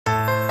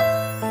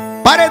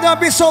Paredão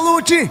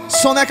Absolute,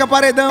 soneca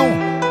paredão,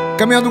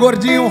 caminhão do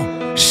gordinho,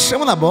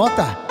 chama na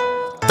bota.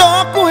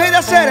 Toca o rei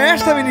da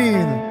seresta,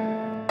 menino.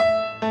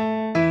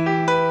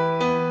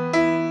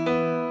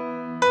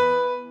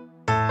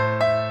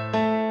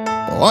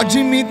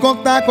 Pode me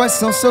contar quais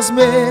são seus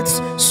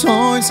medos,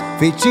 sonhos,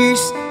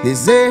 feitiços,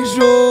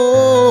 desejos.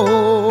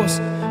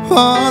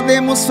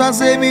 Podemos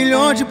fazer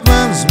milhões de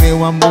planos,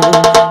 meu amor,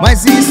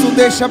 mas isso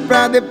deixa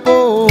pra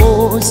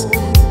depois.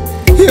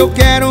 Eu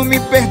quero me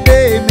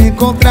perder, me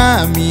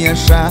encontrar, me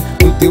achar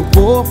no teu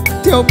corpo,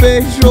 teu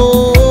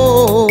beijo.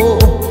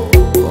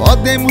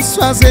 Podemos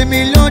fazer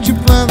milhões de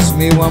planos,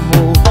 meu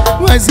amor,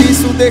 mas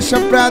isso deixa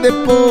pra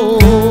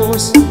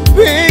depois.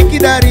 Bem que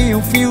daria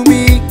um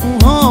filme, um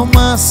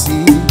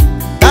romance,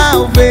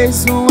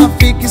 talvez uma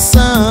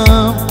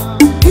ficção.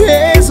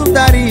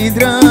 Resultaria em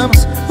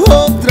dramas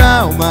ou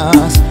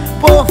traumas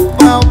por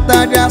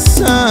falta de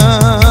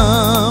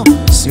ação.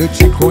 Se eu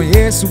te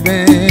conheço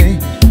bem,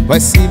 vai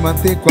se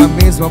manter com a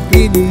mesma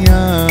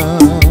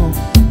opinião.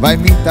 Vai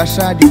me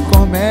taxar de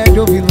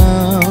comédia ou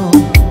vilão,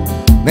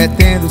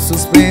 metendo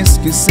suspense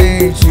que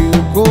sente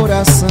o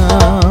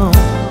coração.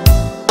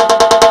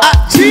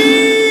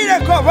 Atira,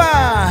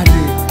 covarde,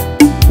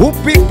 o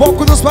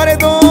pipoco dos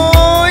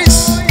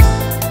paredões.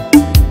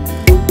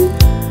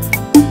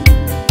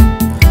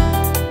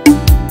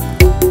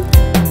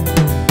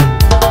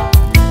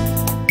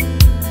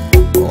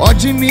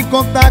 Pode me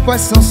contar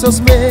quais são seus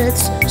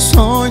medos,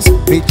 sonhos,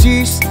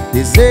 feitiços,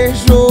 desejos.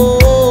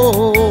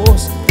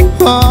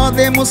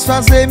 Podemos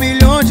fazer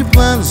milhões de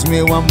planos,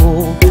 meu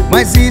amor,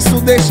 mas isso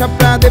deixa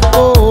pra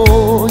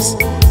depois.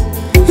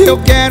 Eu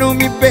quero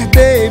me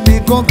perder, me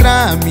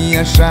encontrar, me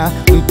achar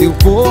no teu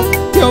corpo,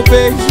 teu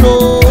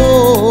beijo.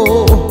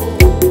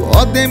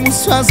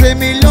 Podemos fazer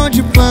milhões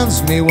de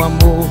planos, meu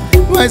amor,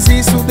 mas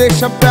isso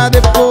deixa pra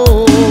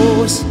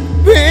depois.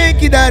 Bem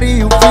que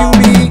daria um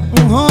filme,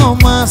 um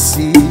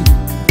romance,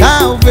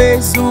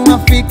 talvez uma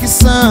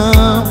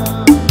ficção.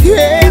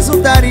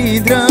 Resultaria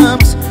em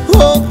dramas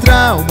ou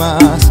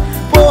traumas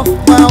por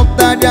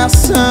falta de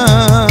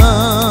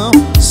ação.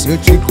 Se eu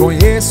te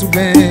conheço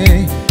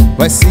bem,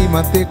 vai se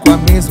manter com a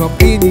mesma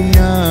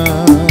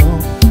opinião.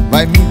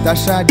 Vai me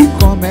taxar de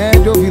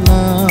comédia ou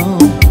vilão,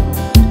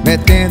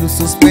 metendo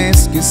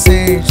suspense que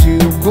sente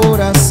o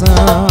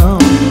coração.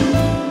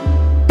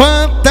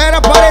 Pantera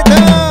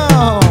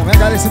paredão, minha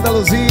galecita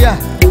Luzia.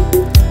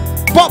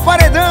 Pó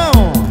paredão,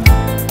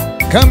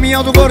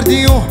 caminhão do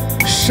gordinho,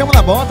 chama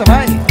na bota,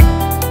 vai.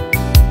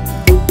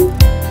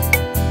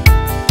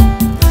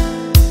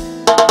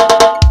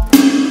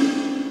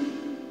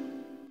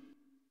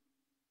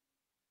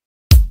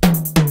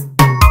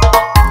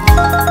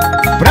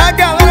 Pra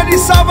galera de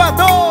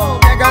Salvador,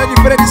 minha galera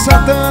de Feira de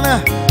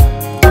Santana,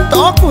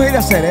 toca o rei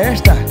da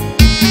seresta.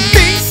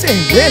 Tem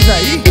cerveja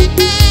aí?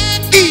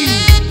 Ih,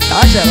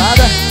 tá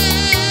gelada.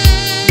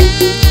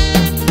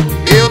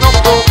 Eu não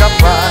sou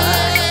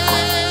capaz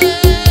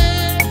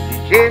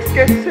de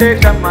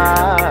esquecer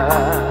jamais,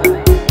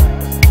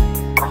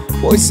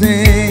 pois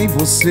em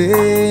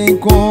você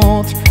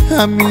encontro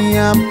a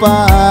minha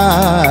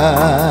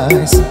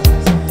paz.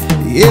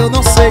 E eu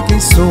não sei quem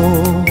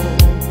sou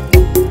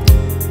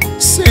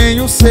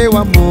sem o seu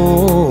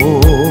amor,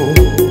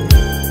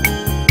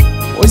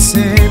 pois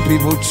sempre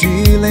vou te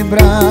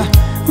lembrar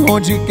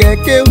onde quer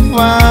que eu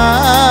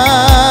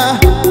vá.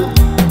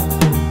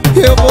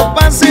 Eu vou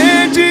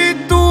fazer de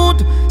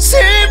tudo,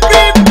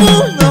 sempre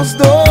por nós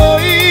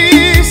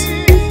dois,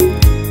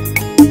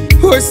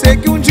 pois sei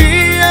que um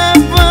dia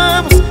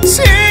vamos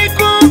se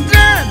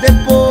encontrar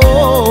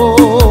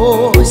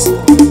depois.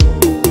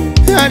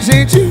 A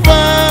gente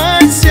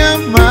vai se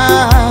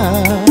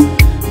amar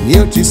e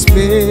eu te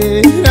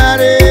esperarei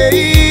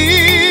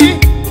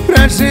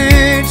pra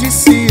gente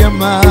se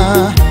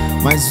amar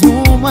mais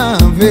uma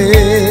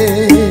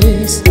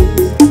vez.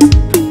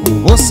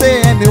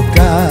 Você é meu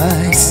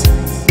cais,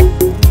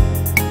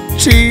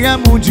 te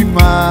amo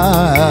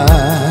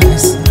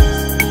demais.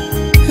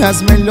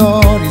 As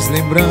melhores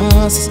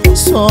lembranças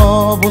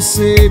só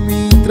você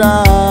me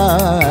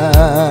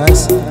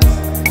traz.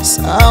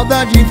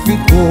 Saudade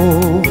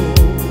ficou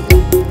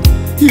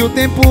e o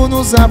tempo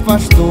nos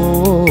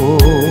afastou,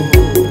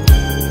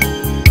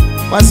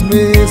 mas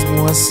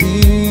mesmo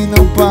assim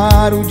não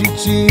paro de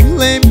te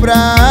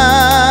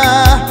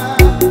lembrar.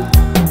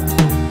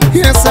 E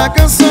essa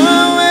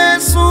canção é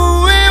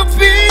sua, eu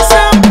fiz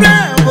só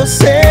pra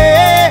você.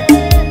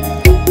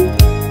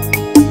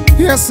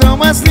 E a canção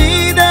mais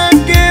linda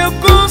que eu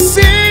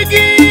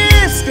consegui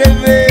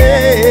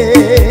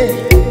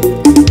escrever.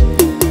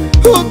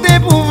 O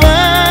tempo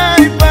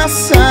vai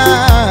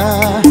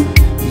passar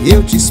e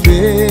eu te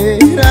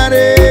esperarei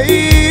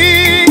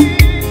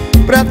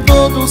pra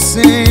todo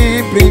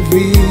sempre em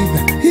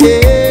vida.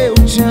 Eu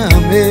te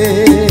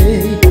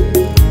amei.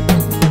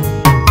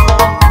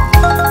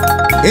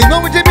 Em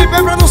nome de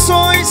MP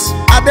Produções,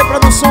 AD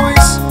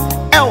Produções,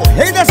 é o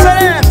rei da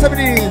seresta,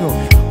 menino.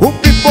 O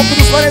pipoco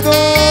dos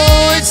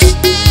paredões,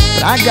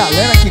 pra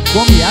galera que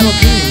come água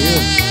que nem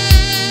eu.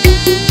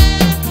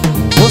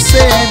 Você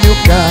é meu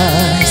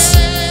cais,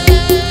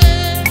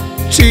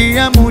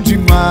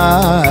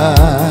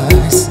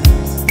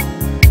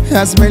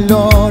 das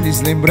melhores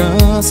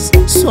lembranças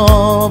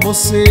só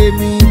você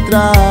me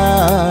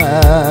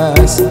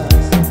traz.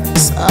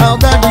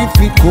 Saudade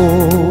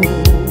ficou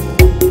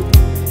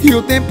e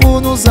o tempo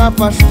nos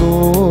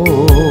afastou,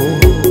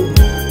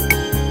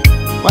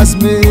 mas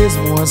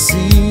mesmo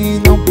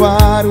assim não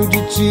paro de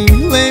te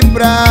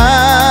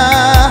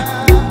lembrar.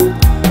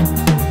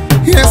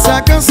 E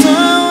essa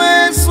canção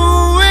é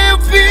sua, eu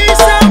fiz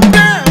só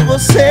pra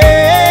você.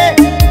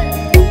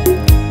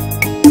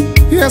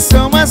 E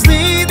essa mais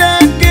linda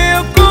que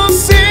eu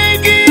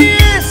consegui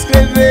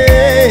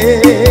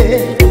escrever.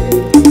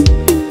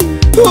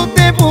 O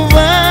tempo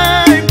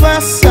vai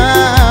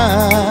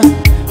passar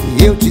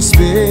e eu te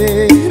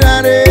esperarei.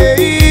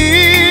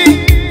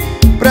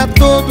 Pra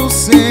todo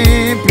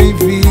sempre em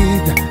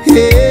vida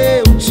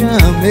eu te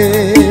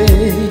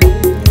amei.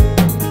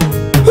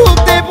 O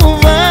tempo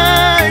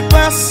vai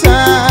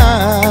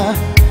passar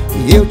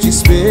e eu te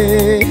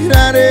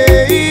esperarei.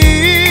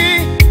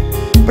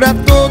 Pra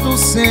todo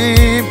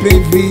sempre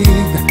em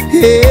vida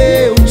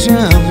eu te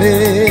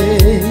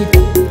amei.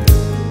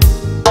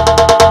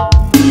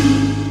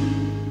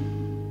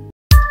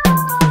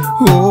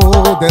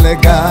 Ô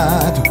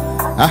delegado,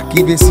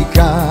 arquive esse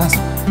caso.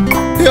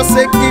 Eu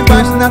sei que quem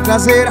bate na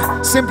traseira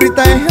sempre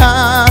tá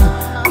errado,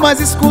 mas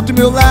escute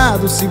meu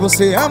lado, se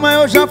você ama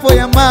eu já fui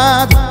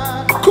amado.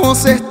 Com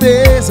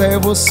certeza é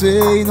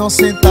você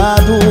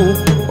inocentado.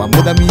 O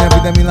amor da minha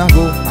vida me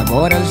largou,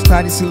 agora ela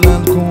está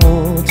desfilando com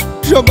outro.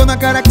 Jogou na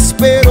cara que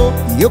esperou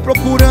e eu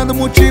procurando o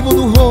motivo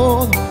do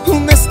rolo.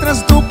 Nesse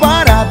trânsito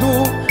parado,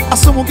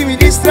 assumo que me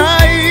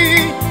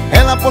distraí.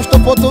 Ela postou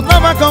foto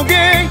nova com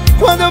alguém,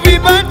 quando eu vi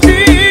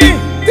bati.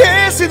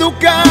 Desci do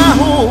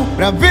carro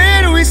pra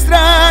ver o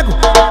estrago,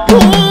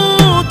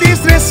 muito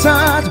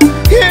estressado,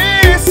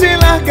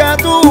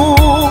 recém-largado.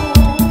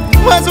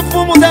 Mas o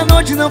fumo da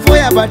noite não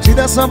foi a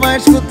batida, só vai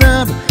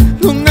escutando.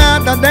 Do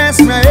nada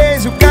desce minha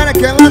ex e o cara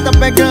que ela tá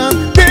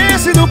pegando.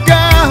 Desce do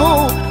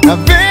carro pra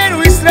ver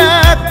o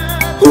estrago,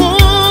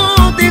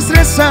 muito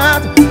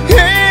estressado,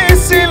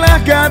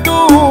 recém-largado.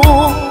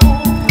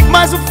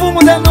 Mas o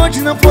fumo da noite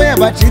não foi a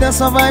batida,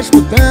 só vai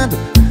escutando.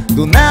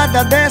 Do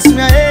nada desce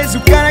minha ex e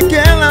o cara que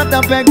ela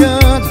tá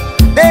pegando.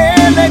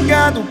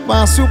 Delegado,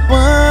 passe o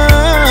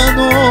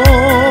pano.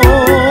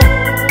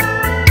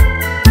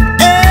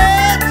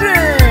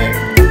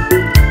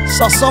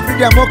 Só sofre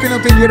de amor quem não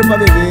tem dinheiro pra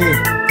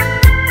beber.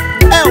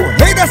 É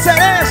o rei da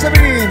seresta,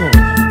 menino,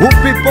 o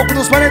pipoco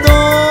dos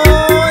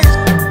paredões.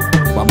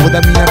 O amor da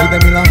minha vida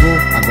me largou,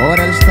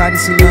 agora ela está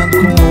desfilando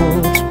com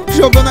outro.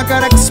 Jogou na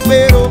cara que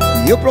esperou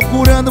e eu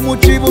procurando o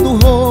motivo do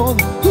rolo.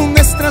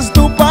 Nesse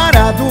trânsito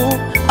parado,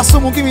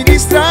 assumo que me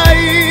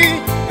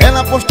distraí.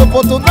 Ela postou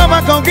foto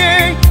nova com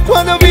alguém,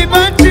 quando eu vi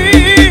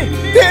bati.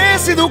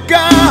 Desci do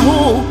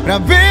carro pra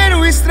ver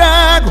o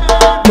estrago,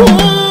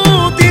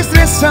 muito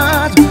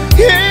estressado,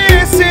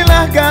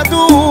 recém-largado.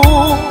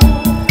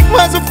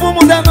 Mas o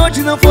fumo da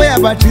noite não foi a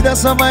batida,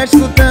 só vai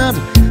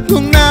escutando. Do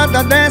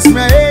nada desce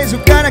minha ex e o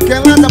cara que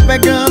ela tá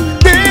pegando.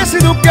 Desce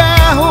do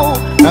carro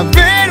pra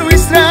ver o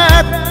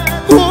estrago,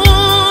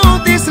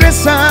 muito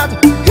estressado,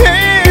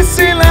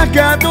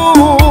 recém-largado.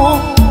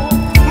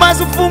 Mas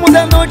o fumo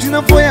da noite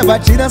não foi a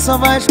batida, só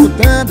vai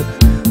escutando.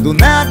 Do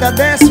nada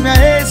desce minha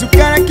ex e o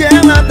cara que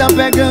ela tá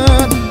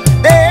pegando.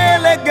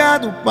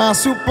 Delegado,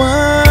 passe o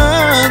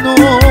pano.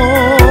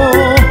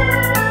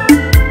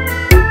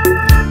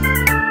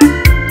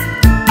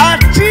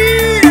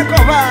 Atira,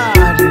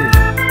 covarde.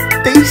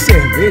 Tem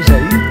cerveja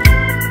aí?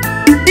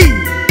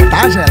 Ih,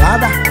 tá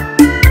gelada?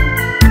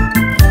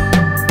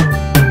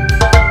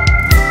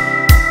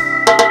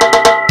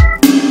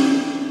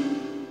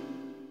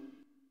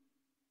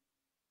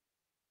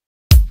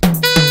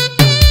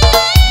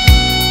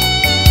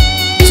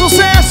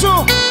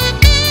 Sucesso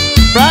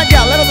pra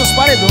galera dos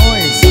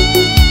paredões.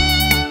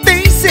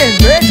 Tem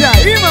cerveja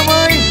aí,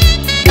 mamãe?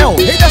 É o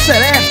rei da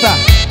seresta,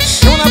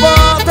 chão na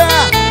bota.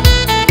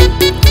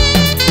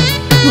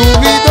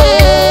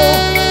 Duvidou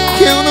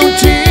que eu não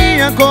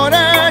tinha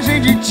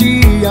coragem de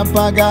te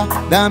apagar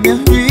da minha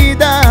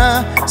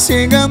vida.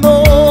 Se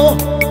enganou.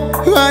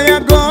 Vai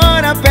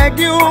agora,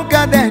 pegue um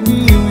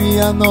caderninho e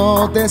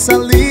anota essa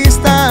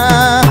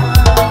lista.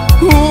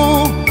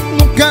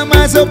 Nunca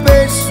mais eu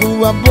beijo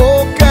sua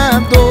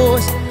boca.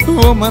 2,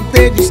 vou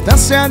manter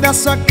distância da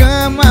sua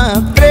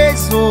cama.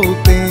 3, vou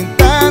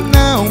tentar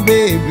não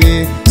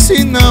beber,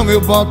 senão eu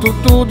boto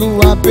tudo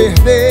a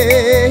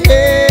perder.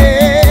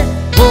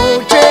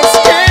 Vou te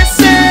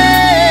esquecer,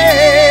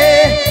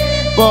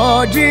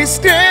 pode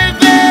escrever,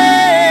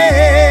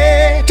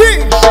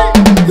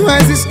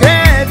 mas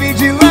escreve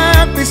de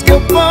lápis que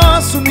eu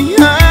posso me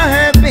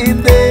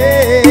arrepender.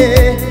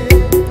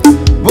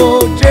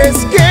 Vou te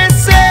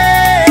esquecer,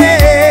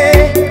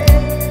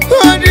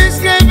 pode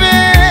escrever,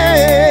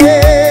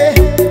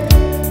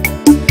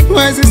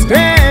 mas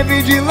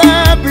escreve de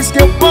lápis que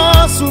eu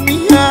posso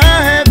me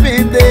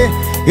arrepender.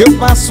 Eu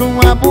passo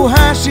uma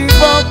borracha e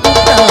volto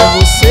pra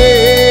você.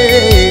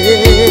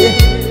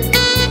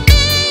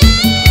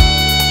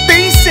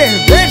 Tem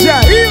cerveja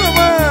aí,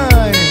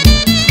 mamãe?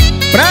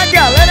 Pra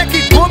galera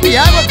que come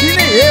água que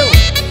nem eu.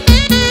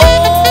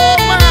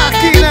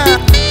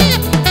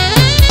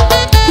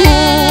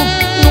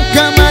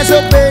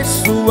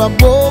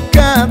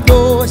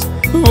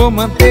 Vou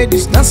manter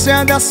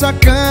distância da sua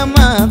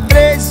cama.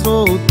 3,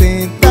 vou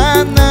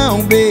tentar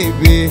não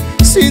beber,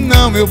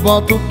 senão eu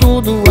boto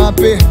tudo a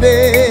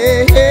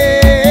perder.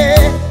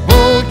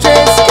 Vou te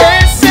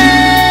esquecer,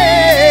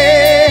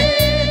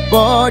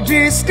 pode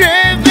escrever,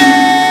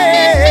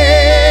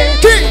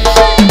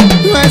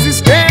 mas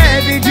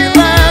escreve de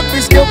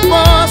lápis que eu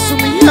posso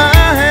me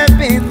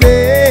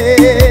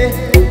arrepender.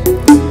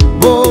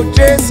 Vou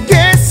te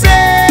esquecer,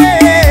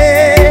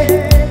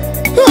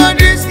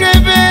 pode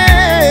escrever,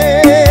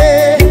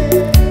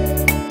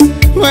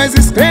 mas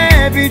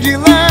escreve de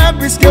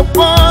lápis que eu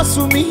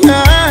posso me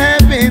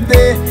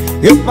arrepender.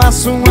 Eu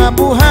passo uma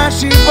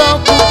borracha e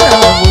volto pra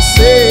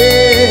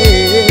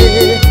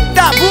você.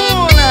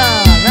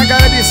 Tabuna, minha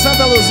galera de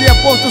Santa Luzia,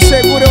 Porto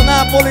Seguro,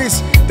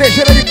 Eunápolis,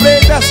 Teixeira de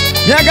Freitas,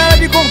 minha galera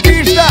de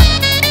Conquista,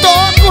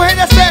 toca o rei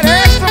da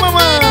seresta,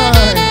 mamãe.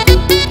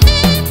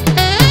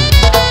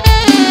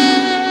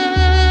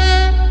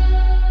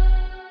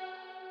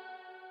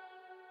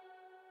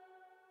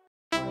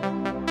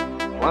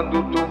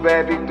 Quando tu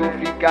bebe, tu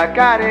fica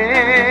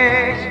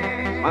carente,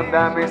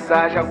 manda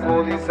mensagem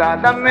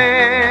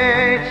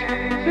alcoolizadamente.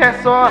 É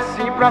só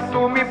assim pra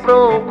tu me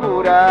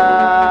procurar.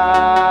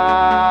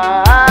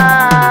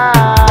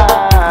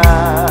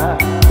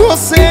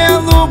 Você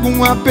aluga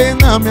uma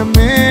pena na minha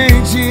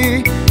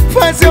mente,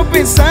 faz eu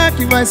pensar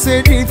que vai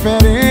ser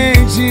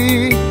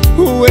diferente.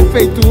 O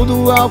efeito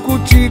do álcool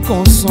te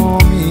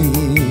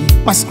consome,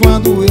 mas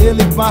quando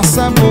ele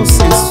passa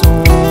você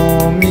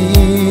some.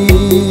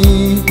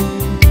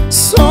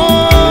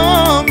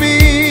 Some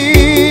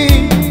e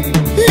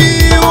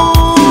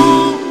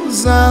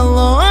usa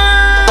logo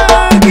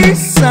e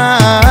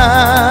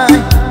sai.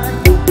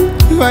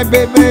 Vai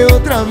beber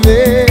outra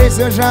vez,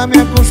 eu já me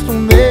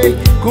acostumei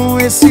com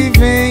esse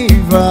vem e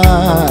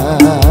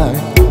vai.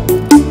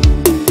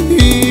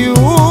 E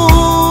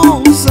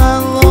usa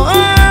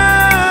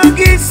logo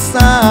e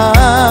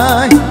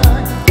sai.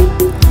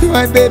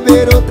 Vai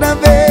beber outra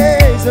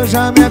vez, eu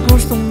já me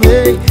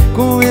acostumei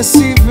com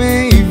esse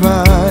vem e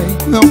vai.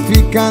 Não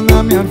fica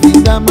na minha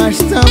vida, mas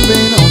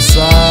também não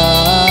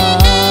sai.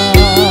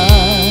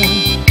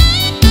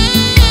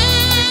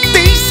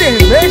 Tem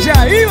cerveja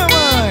aí,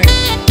 mamãe?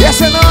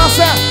 Essa é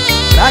nossa,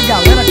 pra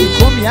galera que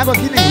come água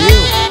que nem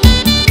eu.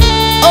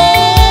 Ô,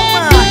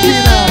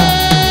 máquina!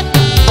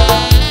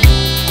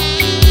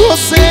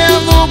 Você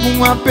aluga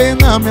uma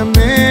pena na minha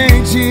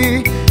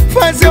mente,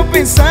 faz eu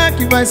pensar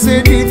que vai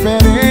ser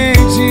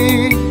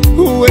diferente.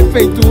 O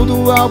efeito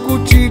do álcool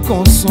te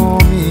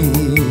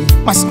consome,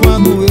 mas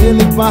quando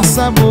ele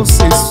passa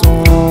você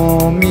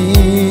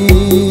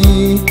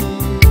some.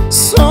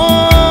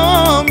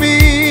 Some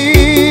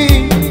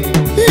e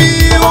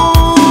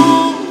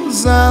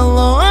usa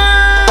logo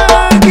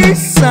e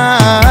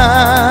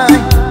sai.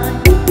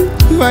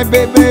 Vai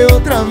beber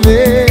outra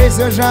vez,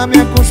 eu já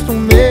me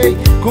acostumei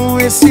com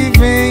esse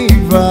vem e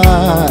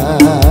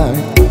vai.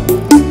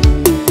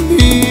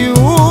 E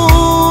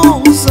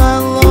usa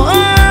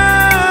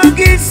logo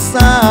e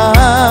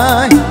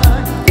sai.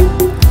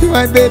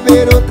 Vai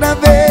beber outra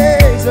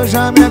vez, eu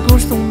já me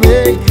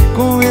acostumei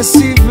com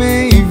esse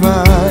vem e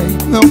vai.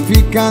 Não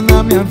fica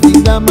na minha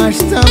vida, mas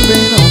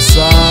também não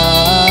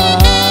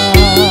sai.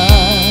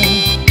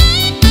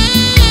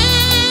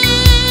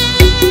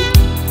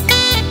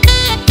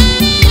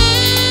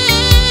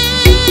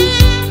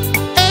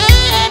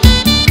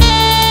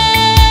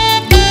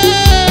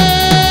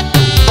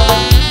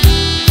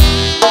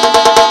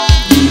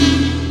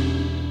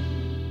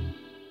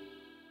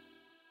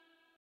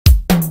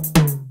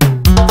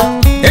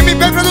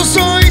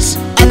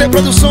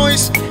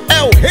 Produções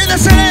é o rei da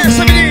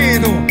seresta,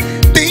 menino.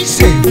 Tem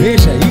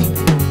cerveja aí?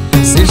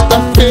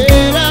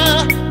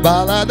 Sexta-feira,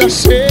 balada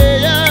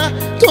cheia,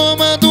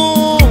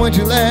 tomando uma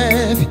de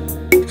leve.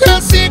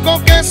 Assim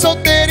qualquer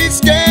solteiro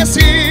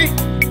esquece.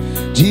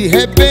 De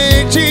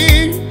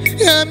repente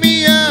a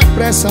minha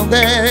pressão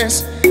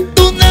desce,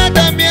 do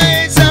nada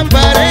minha ex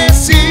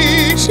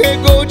aparece.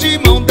 Chegou de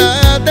mão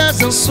dadas,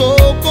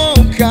 dançou com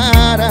o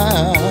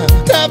cara.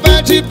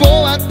 Tava de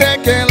boa até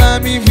que ela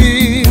me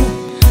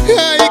viu.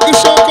 Aí que o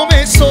show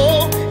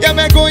começou e a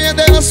vergonha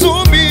dela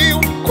sumiu.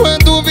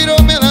 Quando virou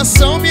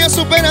melação, minha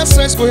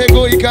superação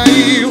escorregou e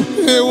caiu.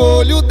 Meu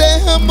olho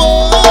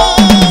derramou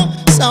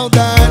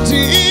saudade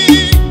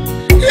e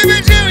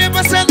beijou e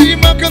passado de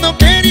mão que eu não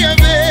queria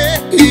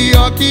ver. E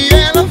ó que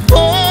ela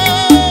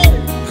foi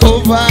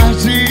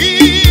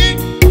covarde,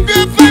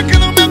 viu a faca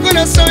no meu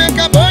coração e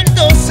acabou de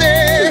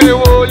torcer.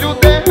 Meu olho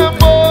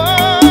derramou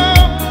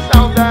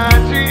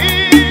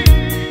saudade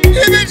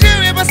e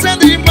beijou e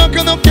passado de mão que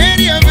eu não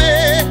queria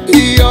ver.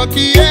 E ó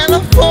que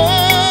ela foi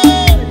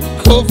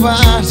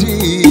covarde,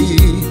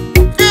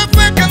 viu a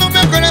faca no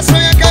meu coração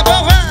e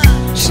acabou.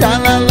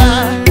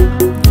 Xalala,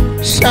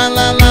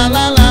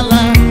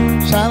 xalalalalala,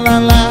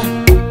 xalala,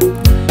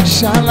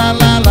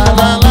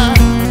 xalalalalala.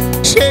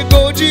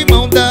 Chegou de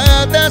mão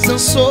dadas,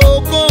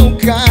 dançou com o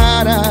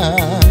cara.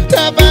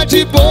 Tava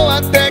de boa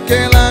até que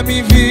ela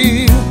me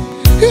viu.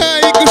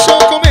 Aí que o show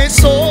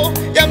começou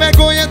e a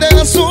vergonha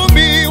dela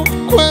sumiu.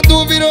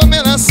 Quando virou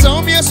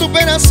melação, minha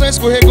superação coração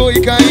escorregou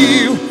e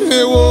caiu.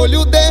 Meu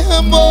olho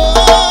derramou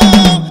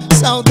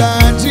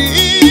saudade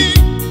e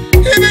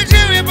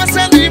beijou e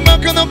passado de mão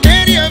que eu não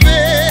queria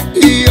ver.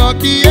 E ó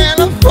que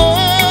ela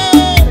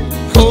foi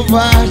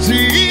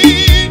covarde,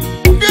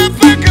 viu a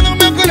faca no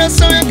meu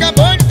coração e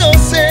acabou de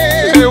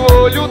torcer. Meu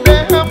olho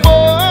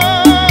derramou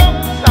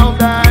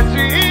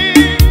saudade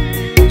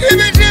e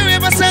beijou e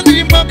passado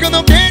de mão que eu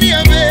não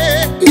queria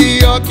ver.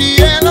 E ó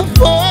que ela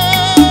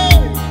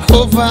foi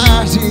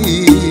covarde,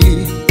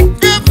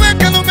 viu a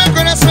faca no meu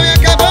coração e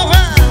acabou.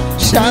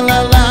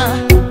 Xalala,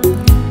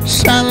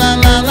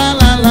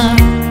 xalalalalala,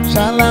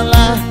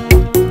 xalala,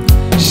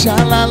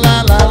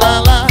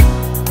 xalalalalala.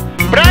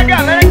 pra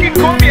galera que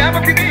come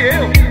água que nem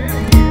eu.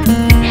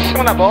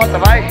 Chama na bota,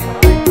 vai.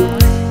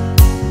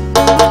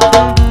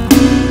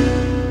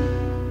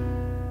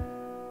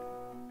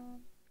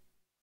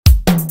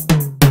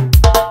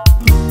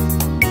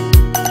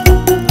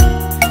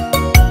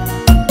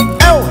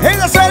 É o rei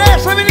da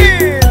seresta,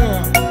 menino.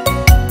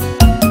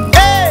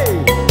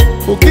 Ei,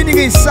 o que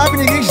ninguém sabe,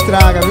 ninguém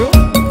estraga, viu?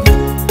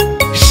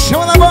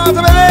 Chama na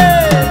bota, bebê.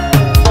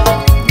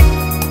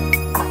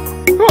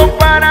 Vou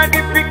parar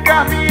de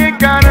ficar me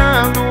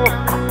encarando,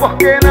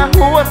 porque na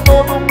rua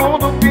todo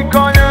mundo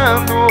fica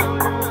olhando.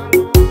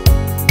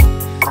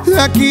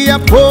 Daqui a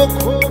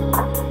pouco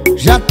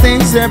já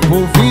tem Zé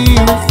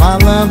Povinho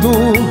falando.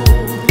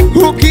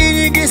 O que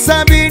ninguém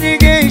sabe,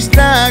 ninguém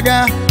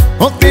estraga.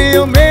 Ontem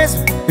eu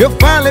mesmo, eu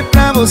falei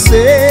pra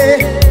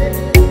você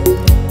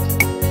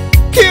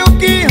que o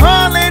que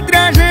rola entre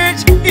a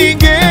gente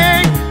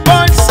ninguém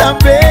pode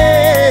saber.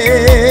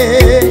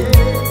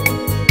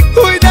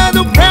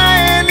 Cuidado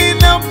pra ele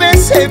não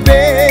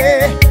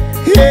perceber.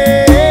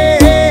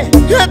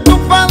 Eu tô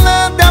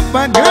falando,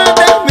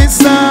 apagando a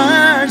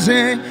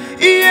mensagem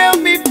e eu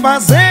me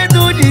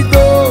fazendo de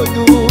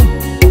doido.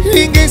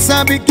 Ninguém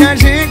sabe que a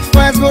gente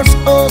faz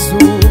gostoso.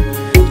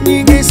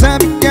 Ninguém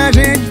sabe que a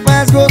gente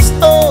faz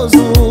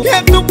gostoso.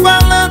 Eu tô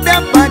falando,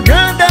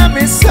 apagando a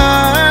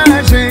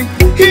mensagem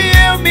e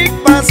eu me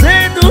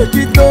fazendo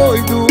de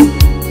doido.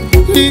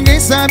 Ninguém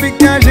sabe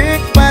que a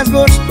gente faz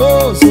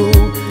gostoso.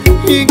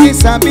 Ninguém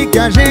sabe que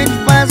a gente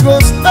faz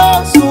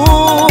gostoso.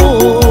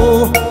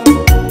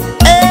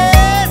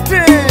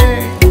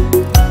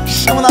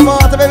 Chama na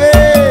bota, bebê.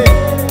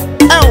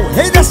 É o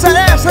rei da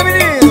seresta,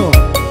 menino.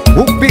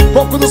 O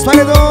pipoco dos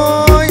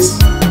paredões.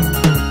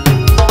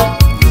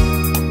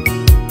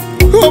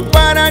 Vou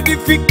parar de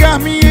ficar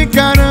me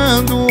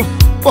encarando,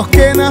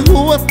 porque na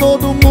rua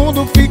todo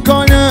mundo fica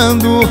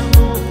olhando.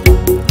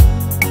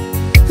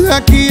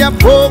 Daqui a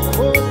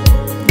pouco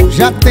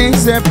já tem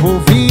Zé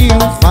Povinho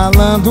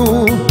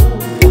falando.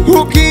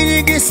 O que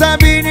ninguém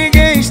sabe,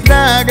 ninguém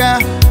estraga.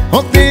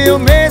 Ontem eu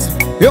mesmo,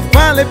 eu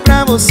falei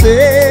pra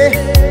você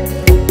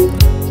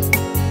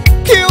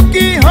que o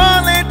que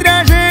rola entre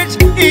a gente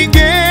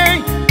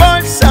ninguém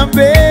pode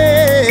saber.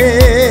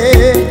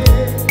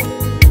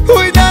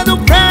 Cuidado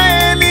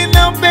pra ele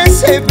não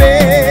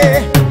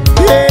perceber.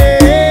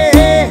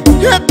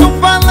 Eu tô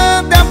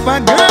falando,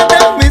 apagando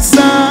a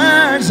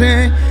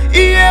mensagem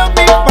e eu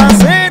me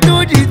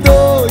fazendo de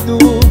doido.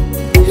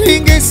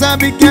 Ninguém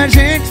sabe que a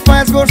gente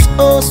faz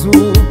gostoso.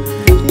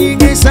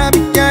 Ninguém sabe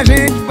que a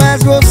gente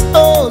faz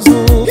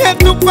gostoso. Eu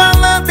tô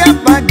falando,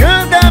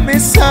 apagando a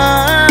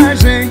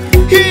mensagem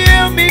e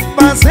eu me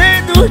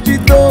fazendo de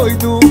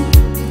doido.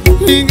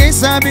 Ninguém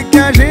sabe que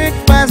a gente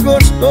faz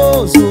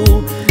gostoso.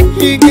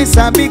 Ninguém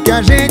sabe que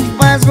a gente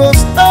faz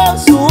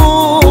gostoso.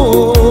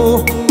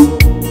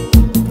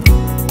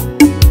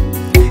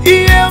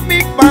 E eu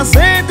me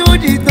fazendo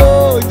de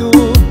doido.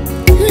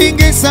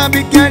 Ninguém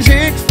sabe que a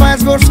gente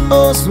faz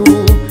gostoso.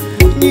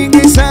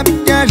 Ninguém sabe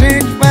que a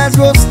gente faz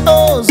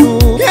gostoso.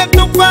 Eu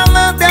tô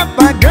falando,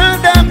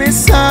 apagando a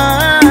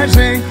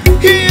mensagem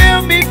e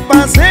eu me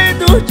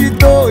fazendo de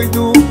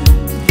doido.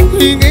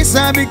 Ninguém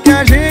sabe que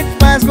a gente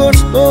faz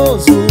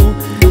gostoso.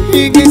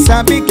 Ninguém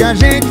sabe que a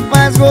gente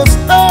faz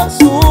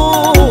gostoso.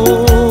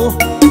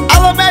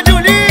 Alô, Médio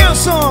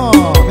Nilson,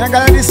 minha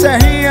galera de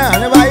Serrinha,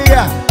 na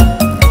Bahia.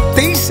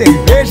 Tem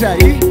cerveja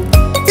aí?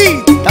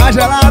 E tá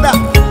gelada.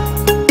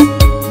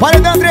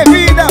 Paredão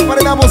atrevida,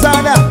 paredão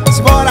abusada.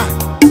 Simbora.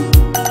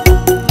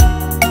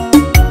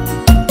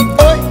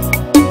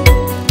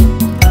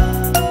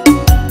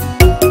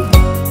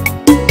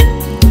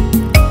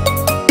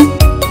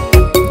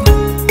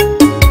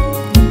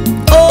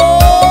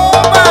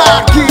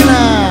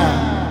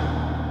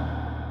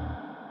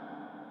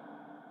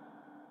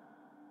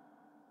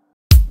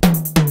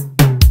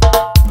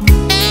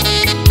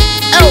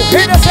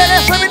 Rei da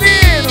seresta,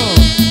 menino.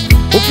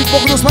 O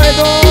pipoco dos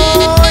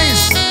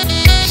paredões.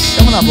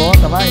 Chama na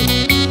bota, vai.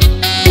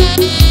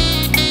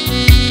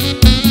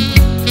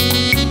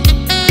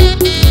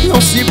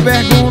 Não se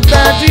pergunta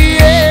de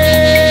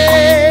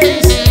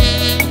ex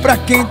pra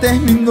quem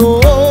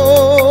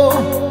terminou,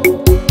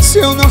 se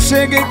eu não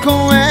cheguei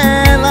com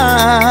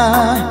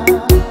ela.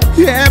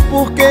 E é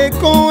porque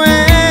com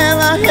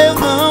ela eu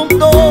não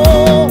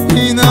tô.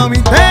 E não me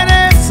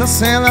interessa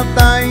se ela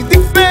tá indo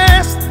em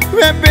festa,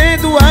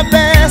 bebendo a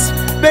beça,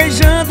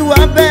 beijando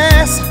a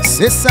beça.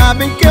 Cês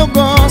sabem que eu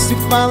gosto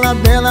e falar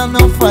dela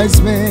não faz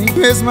bem.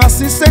 Mesmo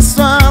assim cês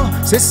falam,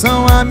 cês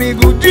são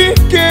amigo de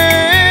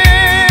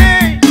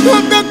quem?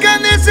 Não toca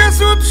nesse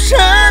assunto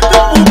chato,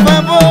 por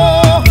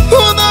favor.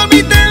 O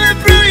nome dela é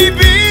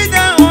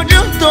proibida onde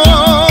eu tô.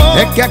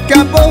 É que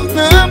acabou o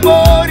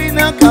namoro e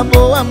não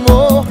acabou o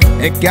amor.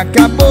 É que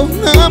acabou o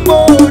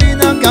namoro e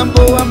não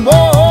acabou o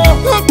amor.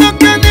 Não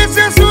toca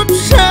nesse assunto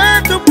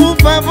chato, por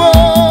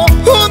favor.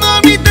 O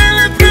nome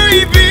dela é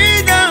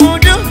proibida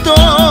onde eu tô.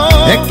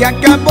 É que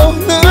acabou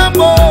o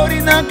namoro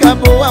e não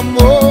acabou o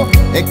amor.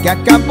 É que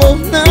acabou o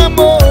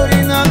namoro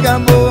e não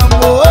acabou o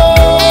amor.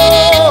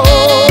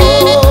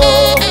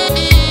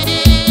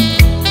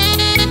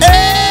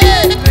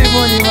 Ei,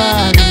 bom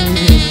demais.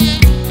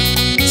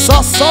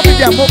 Só sobe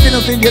de amor quem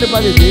não tem dinheiro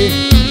pra beber.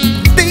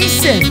 Tem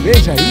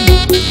cerveja aí?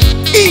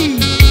 Ih,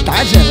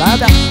 tá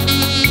gelada.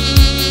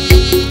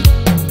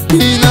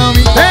 E não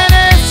me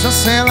interessa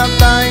se ela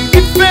tá indo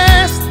de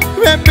festa,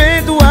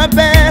 bebendo a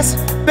beça,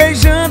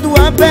 beijando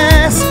a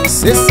beça.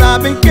 Cês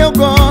sabem que eu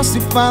gosto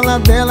e falar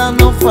dela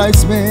não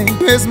faz bem.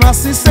 Mesmo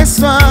assim cês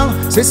falam,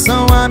 cês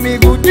são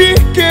amigo de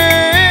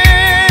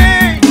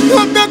quem?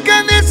 Não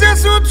toca nesse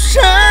assunto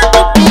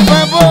chato, por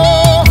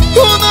favor.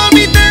 O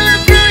nome dela é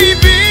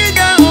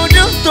proibida onde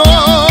eu tô.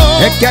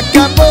 É que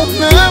acabou o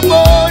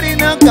namoro e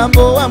não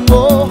acabou o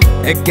amor.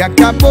 É que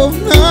acabou o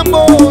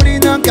namoro e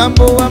não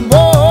acabou o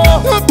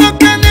amor. Não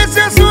toca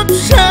nesse assunto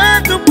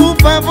chato, por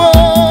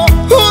favor.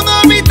 O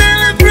nome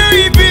dela é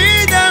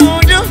proibida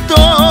onde eu tô.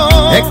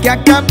 É que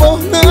acabou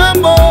o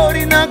namoro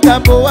e não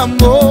acabou o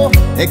amor.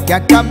 É que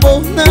acabou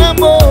o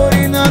namoro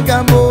e não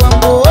acabou o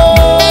amor.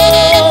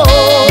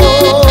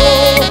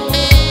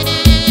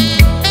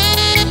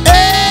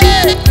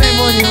 Ei, tem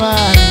bom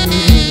demais.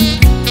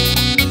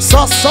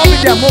 Só sobe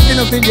de amor quem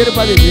não tem dinheiro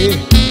pra beber.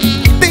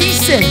 Tem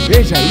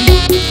cerveja aí?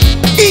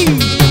 Ih,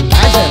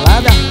 tá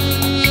gelada.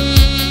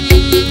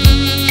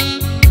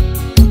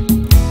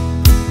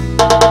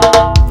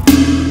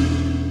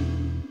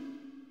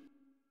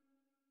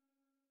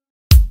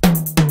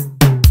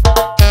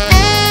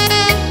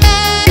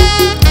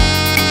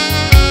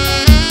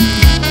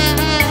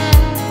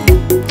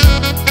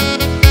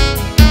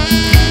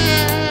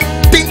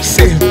 Tem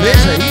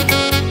cerveja aí?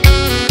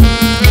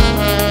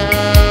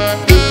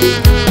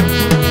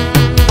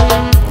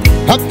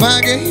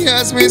 Apaguei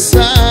as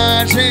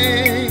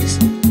mensagens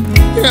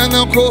pra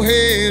não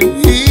correr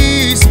o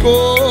risco.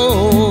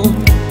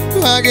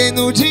 Paguei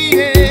no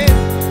dinheiro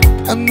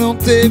pra não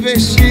ter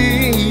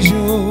vestígios.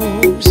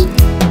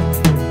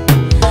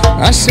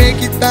 Achei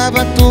que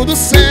tava tudo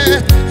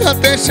certo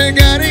até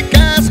chegar em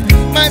casa,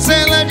 mas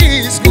ela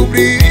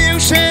descobriu o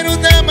cheiro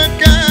da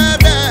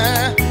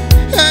mancada.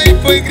 Aí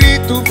foi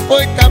grito,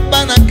 foi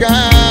tapa na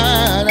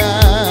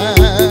cara.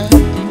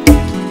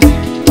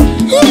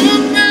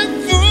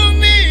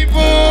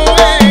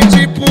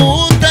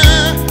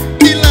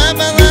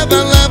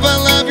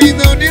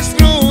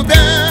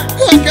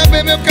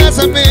 Meu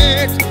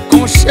casamento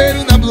com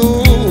cheiro na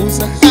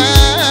blusa.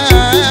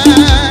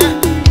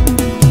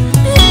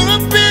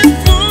 Um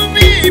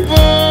perfume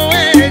bom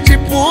é de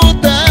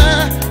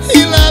puta.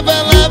 E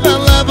lava, lava,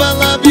 lava,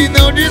 lava e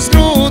não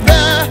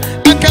desgruda.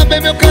 Acabei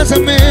meu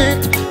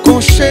casamento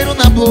com cheiro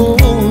na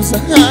blusa.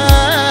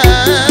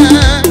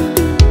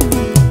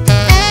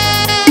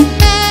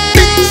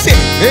 Tem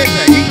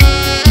cerveja aí?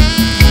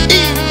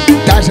 Ih,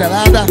 tá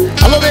gelada.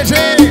 Alô, DG,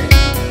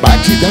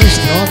 batidão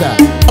estronda.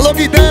 Alô,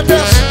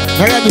 Vidantas,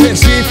 galera do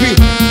Recife,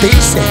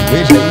 tem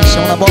cerveja aí,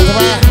 chama na boca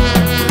lá.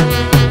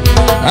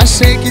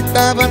 Achei que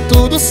tava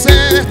tudo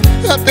certo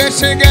até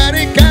chegar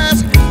em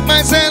casa,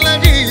 mas ela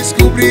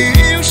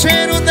descobriu o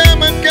cheiro da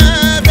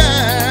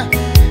mancada.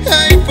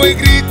 Aí foi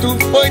grito,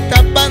 foi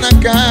tapa na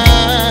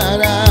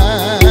cara.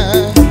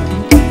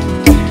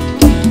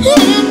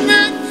 Um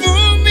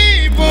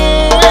perfume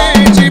bom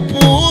é de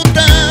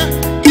puta.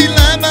 E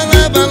lava,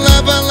 lava,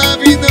 lava,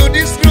 lava e não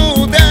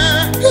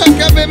desgruda.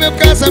 Acabei meu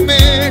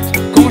casamento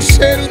com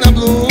cheiro na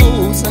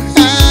blusa.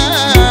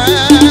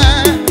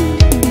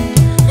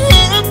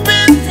 Um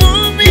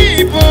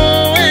perfume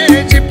bom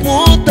é de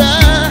puta.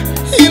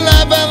 E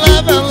lava,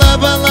 lava,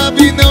 lava,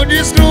 lava e não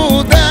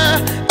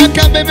desgruda.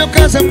 Acabei meu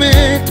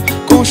casamento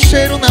com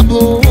cheiro na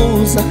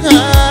blusa.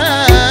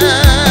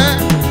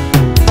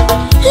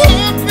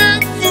 Um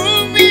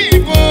perfume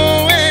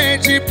bom é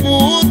de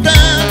puta.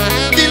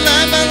 E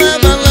lava,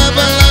 lava,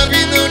 lava, lava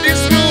e não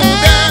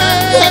desgruda.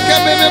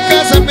 Acabei meu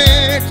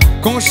casamento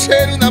com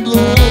cheiro na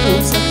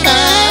blusa.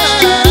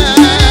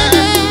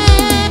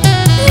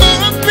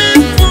 Um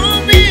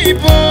perfume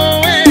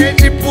bom é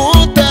de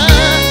puta.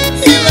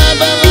 E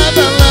lava,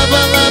 lava, lava,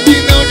 lava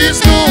e não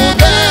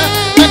desgruda.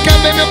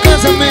 Acabei meu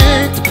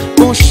casamento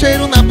com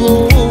cheiro na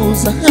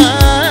blusa.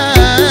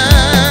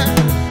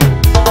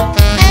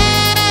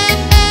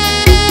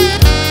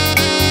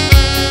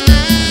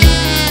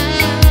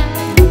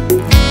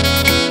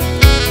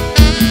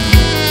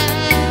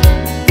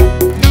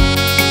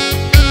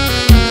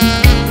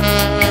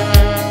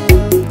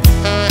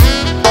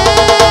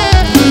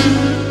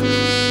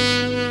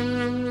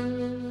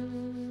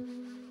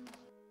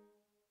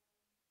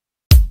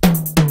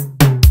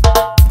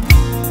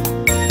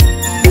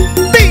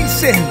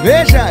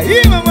 cerveja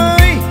aí,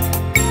 mamãe.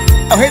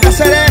 É o rei da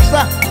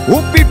seresta,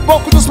 o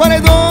pipoco dos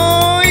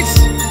paredões.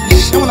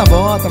 Chama na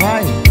bota,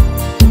 vai.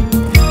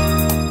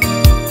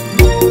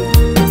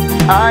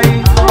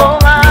 Aí,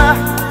 olá,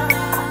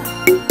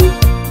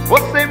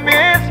 você me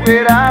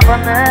esperava,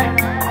 né?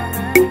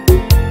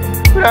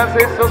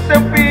 Prazer, sou seu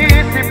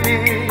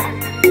príncipe,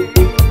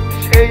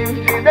 cheio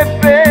de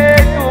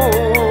defeitos.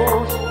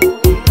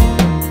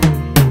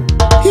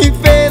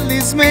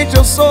 Infelizmente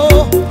eu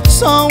sou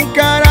só um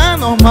cara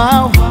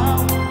normal,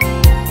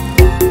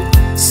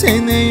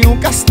 sem nenhum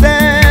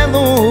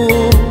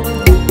castelo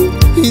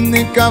e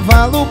nem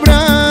cavalo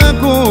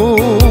branco.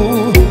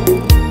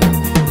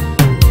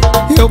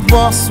 Eu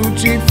posso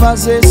te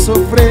fazer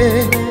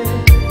sofrer,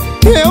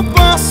 eu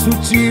posso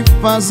te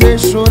fazer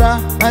chorar,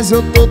 mas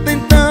eu tô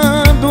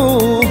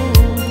tentando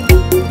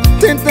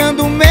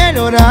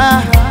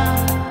melhorar.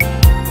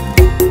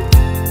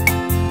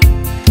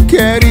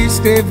 Quero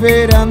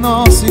escrever a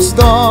nossa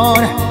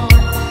história.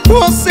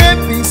 Você,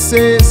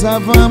 princesa,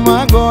 vamos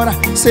agora.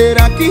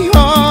 Será que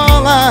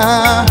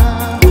rola?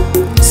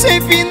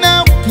 Sem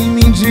final que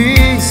me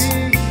diz,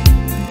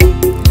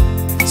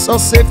 só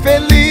ser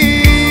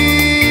feliz.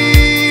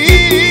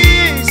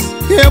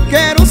 Eu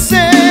quero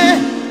ser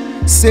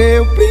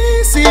seu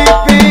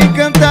príncipe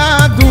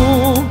encantado,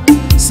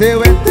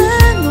 seu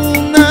eterno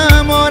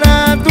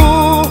namorado.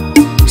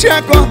 Te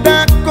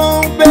acordar com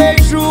um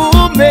beijo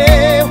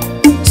meu,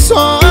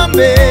 só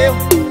meu.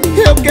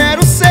 Eu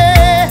quero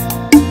ser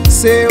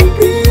seu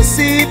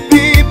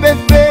príncipe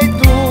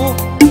perfeito.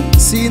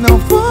 Se não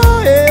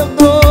for, eu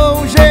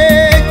dou um jeito.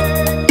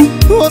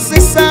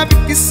 Você sabe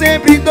que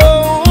sempre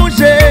dou um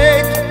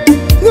jeito,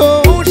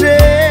 dou um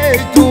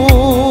jeito.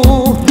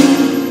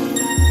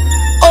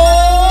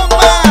 Ô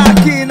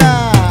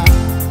máquina,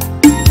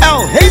 é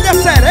o rei da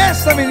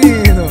seresta,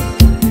 menino.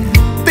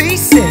 Tem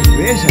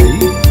cerveja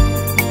aí?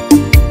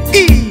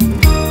 Ih,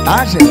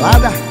 tá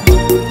gelada?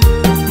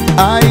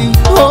 Aí,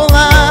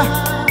 olá,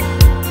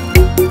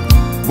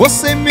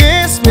 você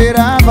me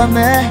esperava,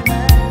 né?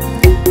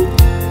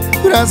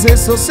 Prazer,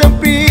 sou seu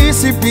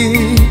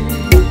príncipe,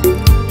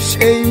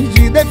 cheio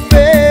de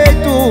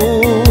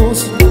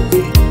defeitos.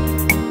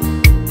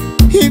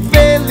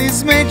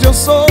 Infelizmente eu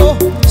sou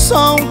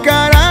só um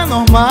cara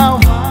normal,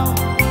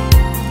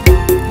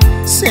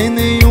 sem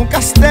nenhum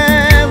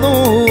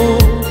castelo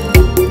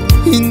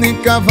e nem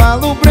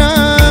cavalo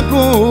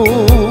branco.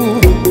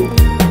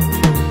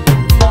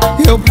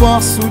 Eu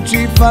posso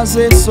te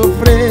fazer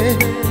sofrer,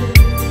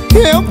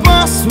 eu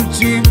posso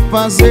te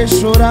fazer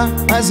chorar,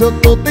 mas eu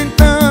tô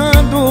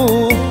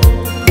tentando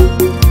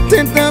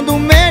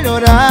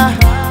melhorar.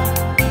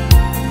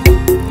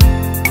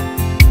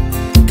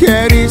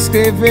 Quero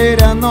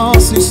escrever a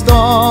nossa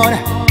história.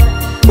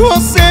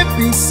 Você,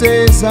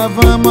 princesa,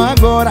 vamos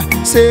agora.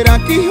 Será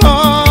que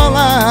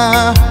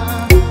rola?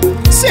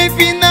 Sem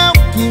final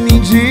que me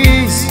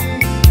diz,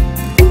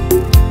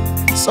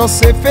 só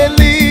ser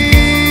feliz.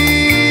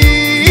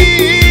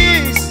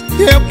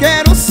 Eu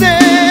quero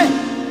ser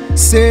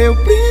seu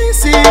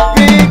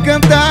príncipe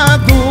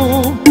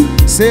encantado,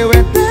 seu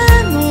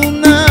eterno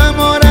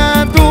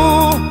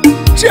namorado.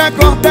 Te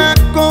acordar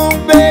com um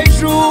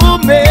beijo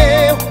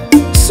meu,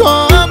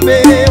 só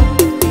meu.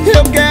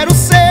 Eu quero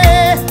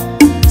ser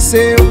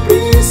seu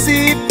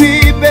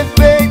príncipe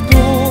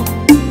perfeito.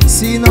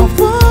 Se não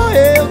for,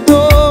 eu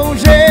dou um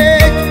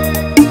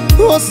jeito.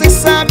 Você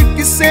sabe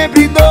que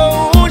sempre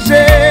dou um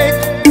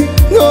jeito,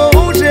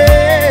 dou um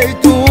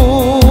jeito.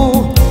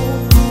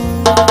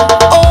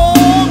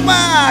 Ô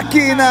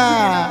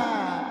máquina!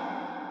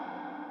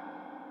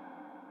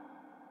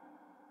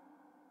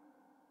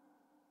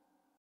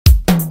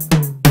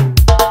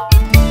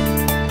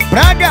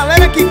 Pra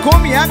galera que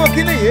come água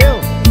que nem eu,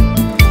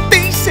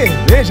 tem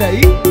cerveja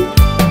aí?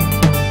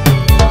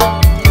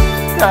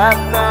 Tá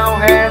tão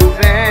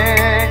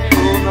recente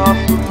o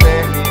nosso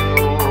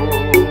término.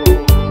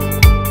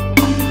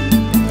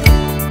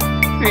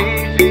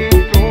 Fiz de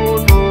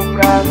tudo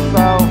pra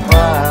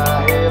salvar a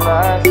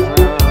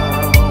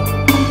relação.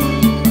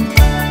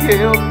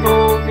 Eu tô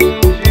me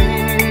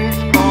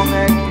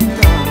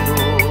desconectando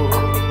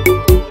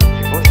de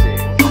você.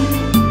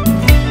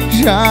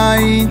 Já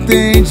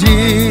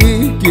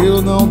entendi que eu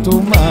não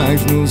tô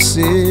mais nos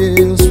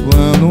seus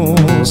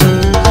planos.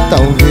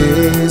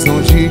 Talvez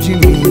longe de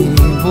mim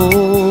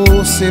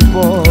você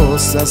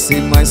possa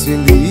ser mais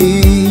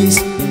feliz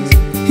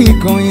e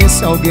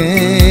conheça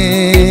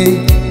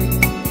alguém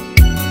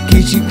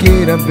que te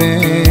queira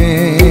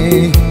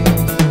bem.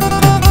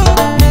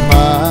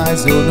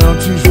 Mas eu não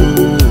te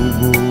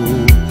julgo,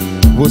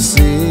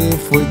 você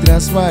foi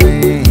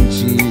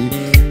transparente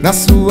na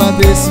sua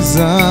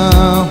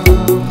decisão.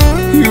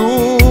 E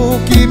o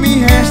que me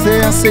resta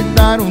é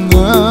aceitar o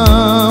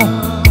não.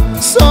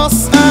 Só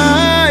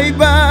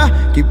saiba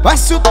que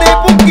passe o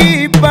tempo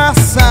que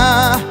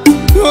passar,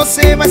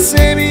 você vai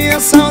ser minha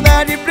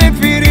saudade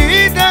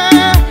preferida.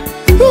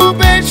 O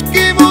beijo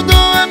que mudou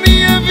a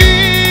minha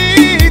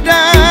vida.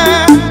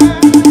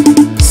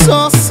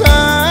 Só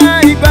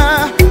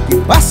saiba que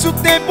passe o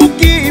tempo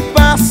que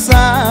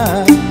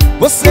passar,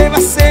 Você vai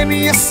ser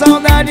minha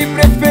saudade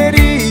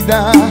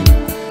preferida,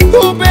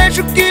 o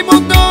beijo que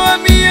mudou a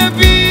minha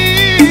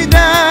vida.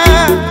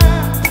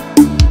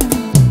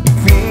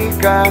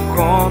 Fica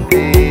com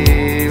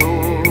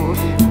Deus,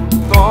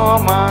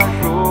 toma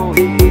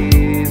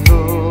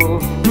juízo.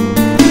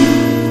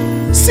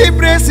 Se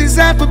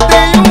precisar tu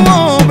tem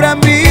um ombro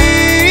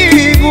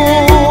amigo.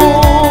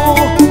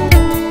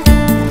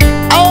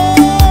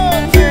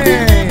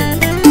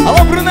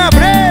 Alô, Bruno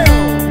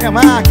Abreu, minha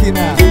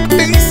máquina.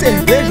 Tem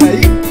cerveja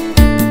aí?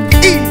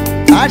 Ih,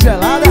 tá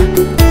gelada?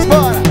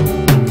 Bora!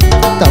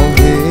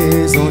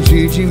 Talvez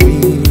longe de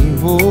mim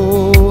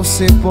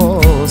você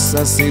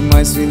possa ser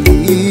mais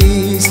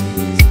feliz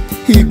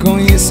e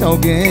conheça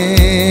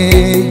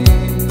alguém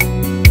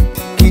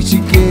que te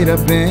queira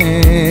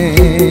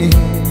bem.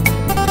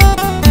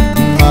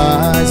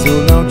 Mas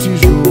eu não te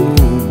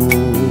julgo,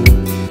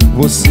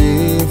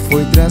 você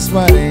foi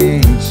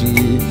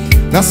transparente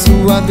na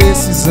sua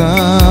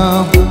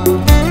decisão,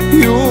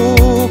 e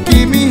o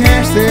que me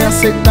resta é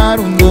aceitar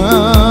o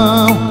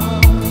não.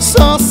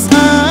 Só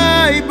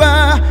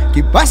saiba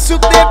que passe o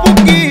tempo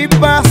que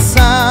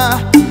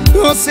passar,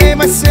 você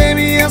vai ser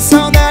minha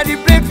saudade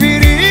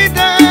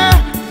preferida,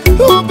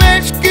 o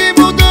beijo que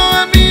mudou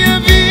a minha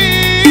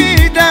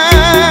vida.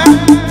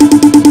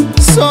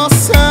 Só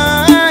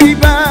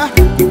saiba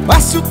que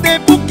passe o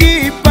tempo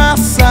que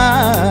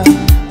passar,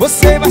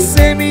 você vai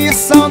ser minha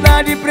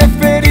saudade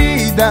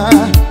preferida,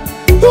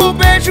 o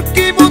beijo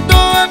que mudou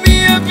a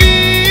minha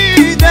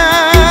vida.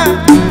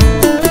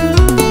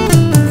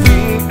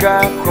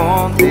 Fica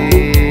com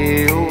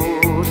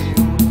Deus,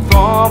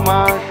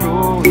 toma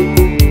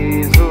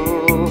juízo.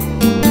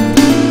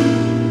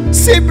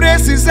 Se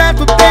precisar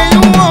tu tem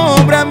um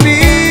ombro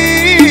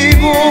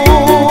amigo.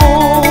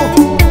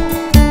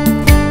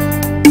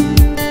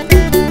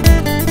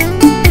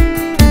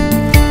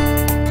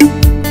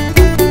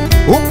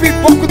 O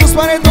pipoco dos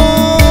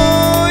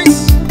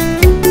paredões,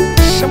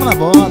 chama na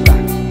bota.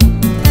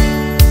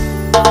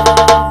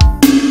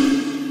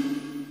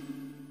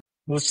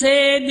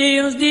 Você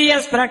de uns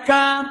dias pra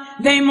cá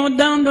vem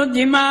mudando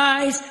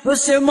demais o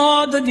seu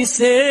modo de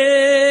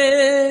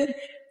ser.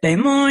 Tem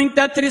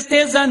muita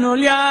tristeza no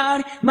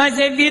olhar, mas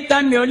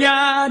evita me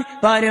olhar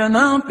para eu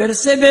não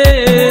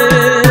perceber.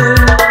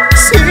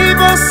 Se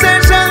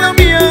você já não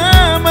me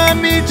ama,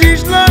 me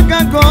diz logo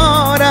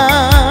agora.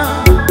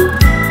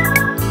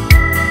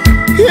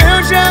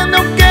 Eu já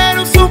não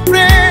quero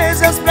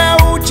surpresas pra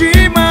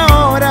última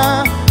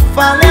hora.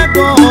 Fale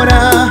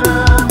agora.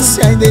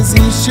 Se ainda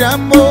existe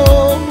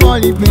amor,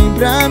 olhe bem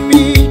pra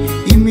mim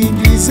e me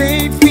diz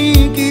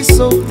enfim que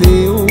sou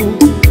teu.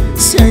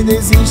 Se ainda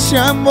existe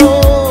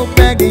amor,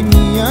 pega em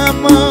minha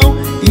mão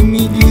e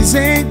me diz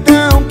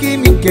então que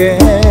me quer.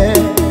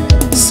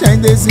 Se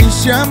ainda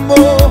existe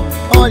amor,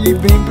 olhe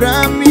bem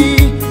pra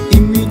mim e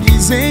me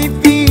diz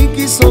enfim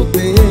que sou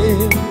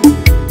teu.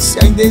 Se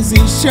ainda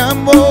existe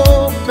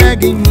amor,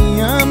 pega em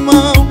minha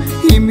mão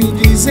e me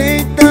diz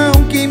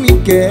então que me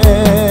quer.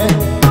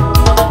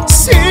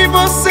 Se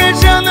você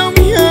já não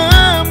me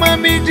ama,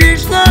 me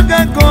diz logo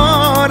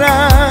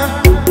agora.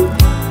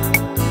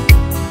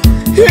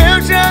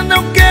 Eu já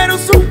não quero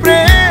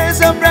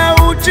surpresa pra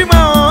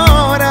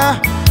última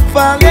hora.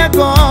 Fale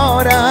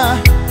agora.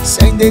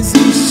 Se ainda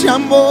existe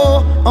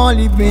amor,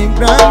 olhe bem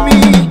pra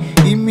mim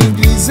e me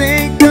diz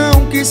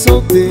então que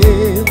sou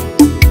teu.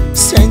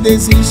 Se ainda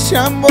existe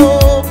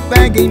amor,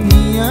 pega em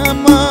minha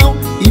mão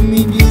e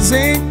me diz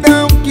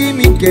então que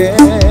me quer.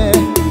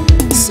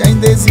 Se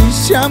ainda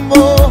existe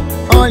amor,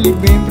 olhe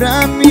bem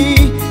pra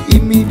mim e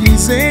me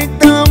diz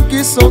então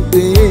que sou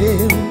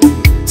teu.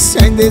 Se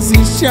ainda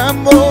existe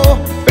amor,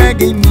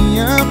 pega em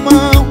minha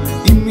mão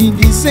e me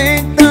diz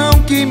então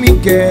que me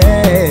quer.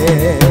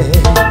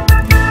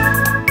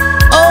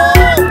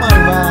 Oh,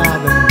 malvada.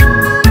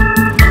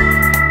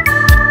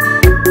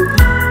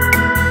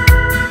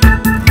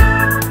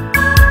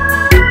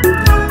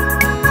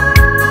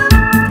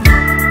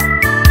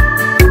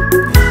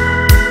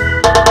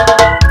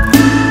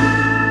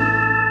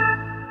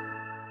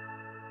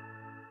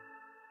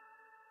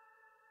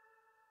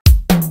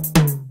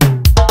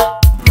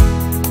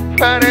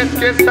 Parece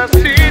que essa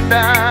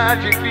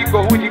cidade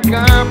ficou ruim de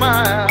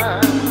cama,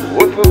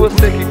 ou foi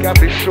você que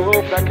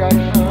caprichou pra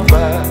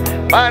caramba.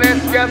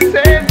 Parece que a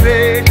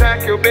cerveja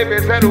que eu bebo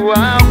é zero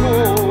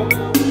álcool.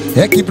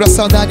 É que pra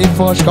saudade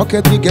forte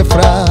qualquer drink é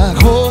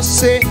fraco.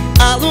 Você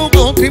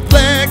alugou um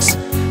triplex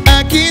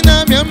aqui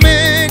na minha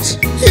mente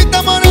e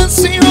tá morando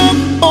sem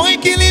roupa ou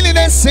inquilino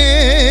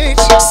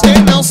indecente. Cê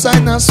não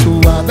sai na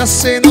suada,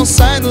 cê não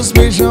sai nos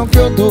beijão que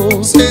eu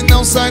dou, cê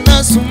não sai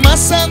na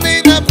fumaça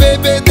nem na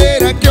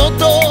bebedeira que eu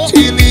tô.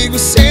 Te ligo,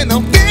 cê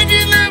não tem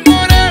de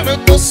namorar, eu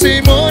tô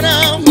sem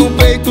moral. No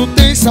peito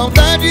tem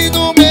saudade,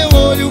 no meu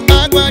olho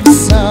água de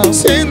sal.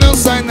 Cê não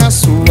sai na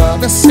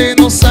suada, cê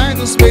não sai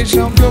nos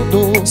beijão que eu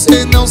dou,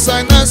 cê não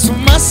sai na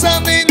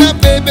fumaça nem na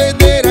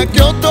bebedeira que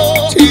eu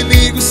tô. Te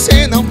ligo,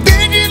 cê não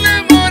tem de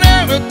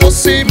namorar, eu tô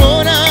sem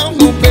moral.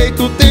 No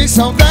peito tem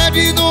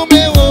saudade, no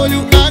meu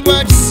olho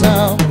água de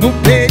sal. No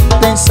peito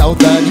tem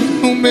saudade,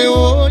 no meu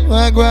olho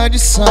água água de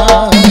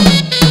sal.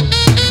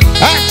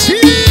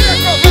 Atira,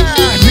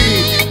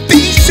 covarde!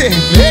 Tem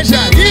cerveja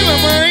aí,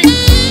 mamãe?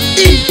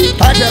 Ih,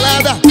 tá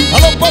gelada.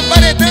 Alô, pô,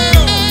 paredão!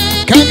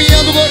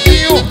 Caminhando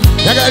gordinho,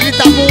 e a galera de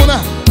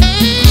Itabuna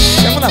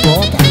chama na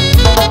volta.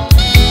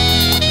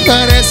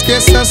 Parece que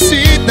essa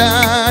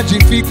cidade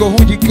ficou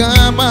ruim de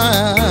cama,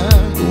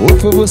 ou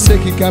foi você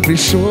que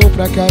caprichou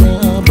pra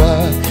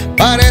caramba?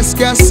 Parece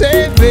que a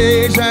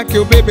cerveja que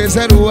eu bebo é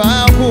zero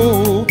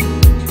álcool,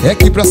 é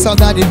que pra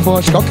saudade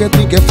forte qualquer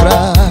drink é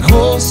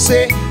fraco.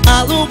 Você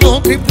alugou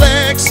um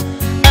triplex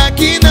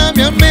aqui na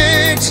minha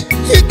mente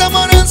e tá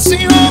morando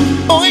sem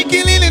roupa ou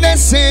inquilino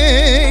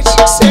indecente.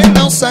 Cê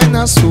não sai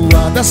na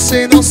suada,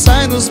 cê não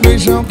sai nos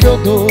beijão que eu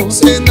dou,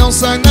 cê não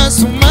sai na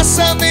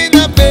fumaça nem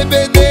na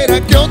bebedeira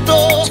que eu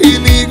tô. Te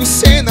ligo,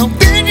 cê não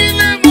tem de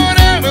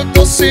namorar, eu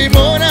tô sem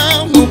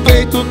moral. No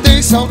peito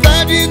tem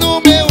saudade, no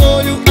meu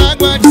olho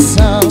água de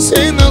sal.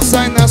 Cê não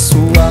sai na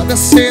suada,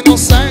 cê não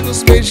sai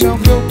nos beijão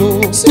que eu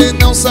dou, cê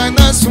não sai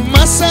na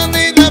fumaça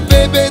nem na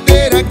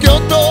bebedeira que eu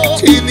tô.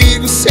 Te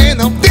ligo, cê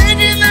não tem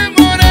de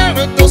namorar,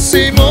 eu tô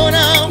sem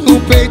moral. No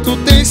peito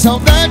tem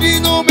saudade,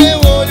 no meu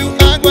olho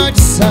água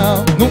de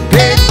sal. No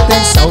peito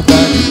tem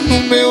saudade,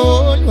 no meu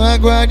olho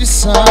água de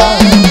sal.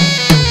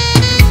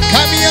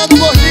 Caminhando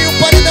gordinho,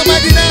 paredão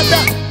magnata,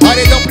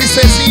 paredão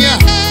princesinha,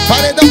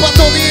 paredão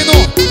patolino.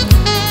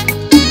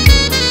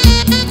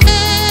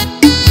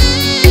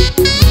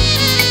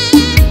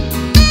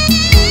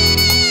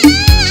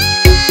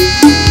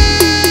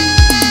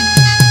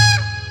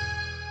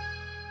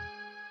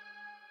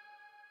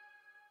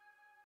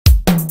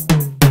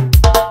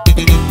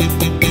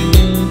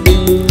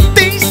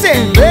 Tem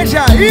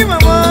cerveja aí,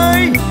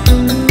 mamãe?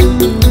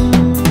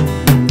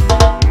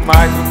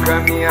 Mais um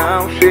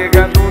caminhão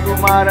chegando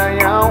do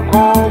Maranhão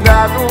com o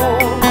gado.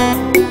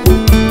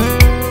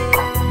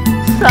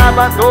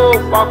 Sábado o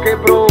pau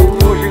quebrou,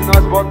 hoje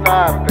nós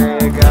botar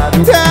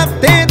pegado. Tá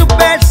tendo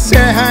pé de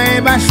serra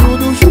embaixo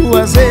do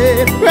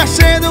juazeiro,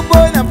 mexendo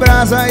boi na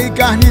brasa e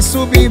carne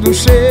subindo o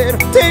cheiro.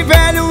 Tem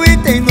velho e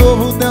tem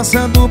novo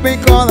dançando bem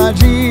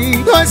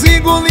coladinho, nós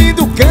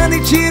engolindo cana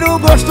e tira o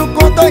gosto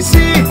com dois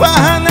sim.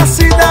 Barra na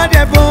cidade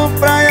é bom,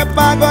 praia,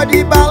 pagode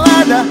e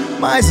balada,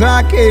 mas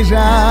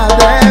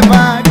vaquejada é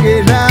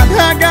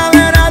vaquejada. A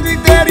galera do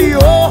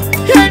interior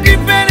é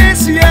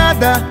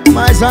diferenciada,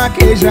 mas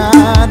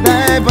vaquejada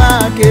é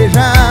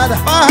vaquejada.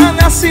 Barra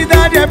na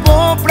cidade é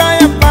bom,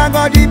 praia,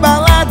 pagode e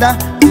balada,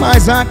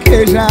 mas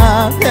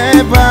vaquejada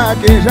é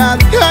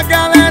vaquejada. A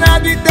galera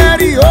do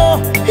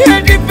interior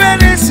é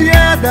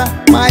diferenciada,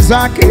 mas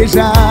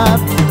vaquejada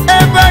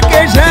é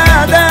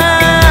vaquejada.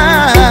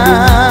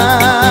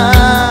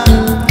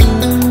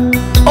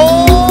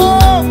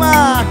 Ô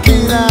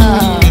máquina,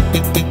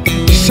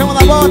 chama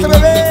na bota,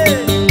 bebê.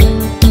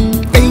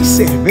 Tem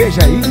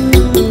cerveja aí?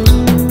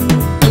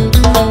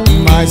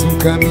 Mais um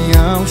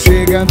caminhão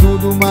chegando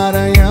do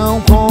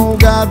Maranhão com o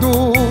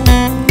gado.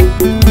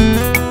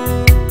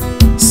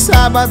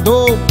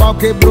 Sábado o pau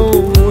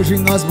quebrou, hoje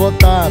nós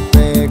botar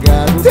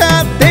pegado.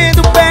 Tá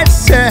tendo pé de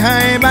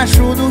serra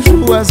embaixo do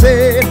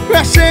juazeiro,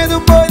 mexendo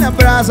boi na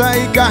brasa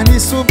e carne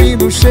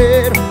subindo o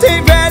cheiro.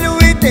 Tem velho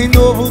e tem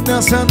novo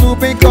dançando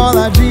bem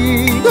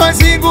coladinho, nós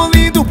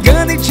engolindo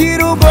cana e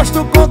tira o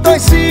gosto com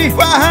dois sim.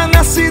 Barra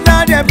na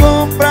cidade é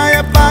bom,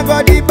 praia,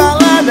 pagode e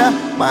balada,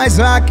 mas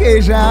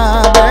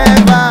vaquejada é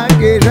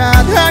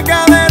vaquejada. A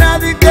galera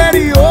do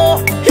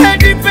interior é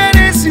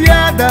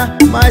diferenciada,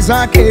 mas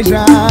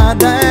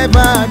vaquejada é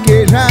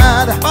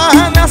vaquejada.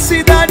 Barra na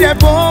cidade é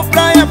bom,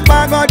 praia,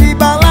 pagode e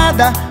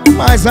balada,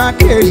 mas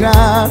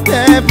vaquejada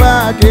é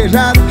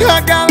vaquejada. A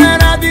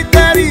galera do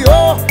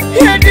interior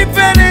é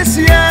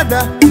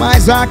diferenciada,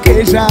 mas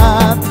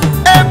vaquejada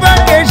é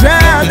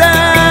vaquejada.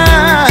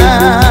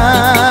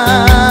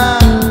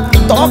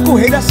 Toca o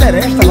rei da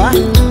seresta lá.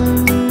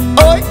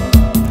 Oi,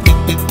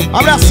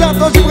 abração a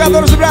todos os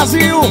divulgadores do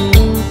Brasil.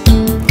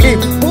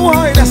 Empurra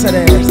o rei da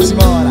seresta,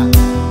 simbora.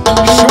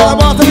 Show da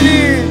bota,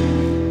 menino.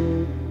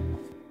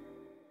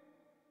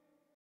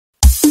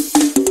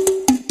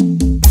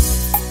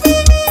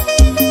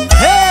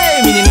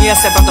 Ei, menininha,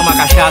 se é pra tomar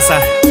cachaça,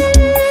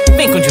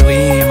 vem com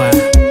Dilema.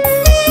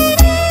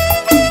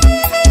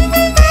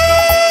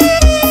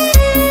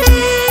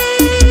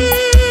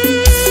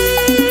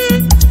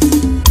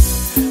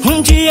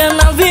 Um dia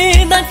na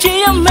vida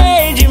te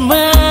amei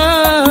demais,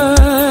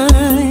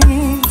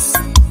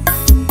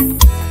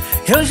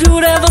 eu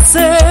juro é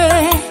você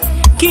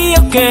que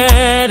eu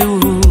quero.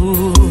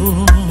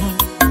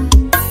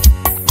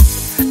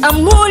 A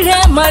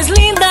mulher mais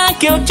linda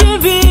que eu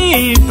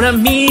tive pra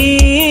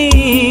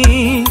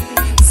mim,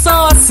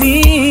 só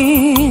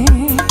assim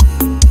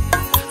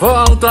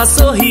volto a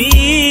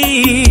sorrir.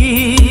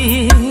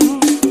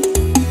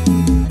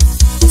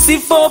 Se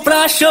for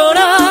pra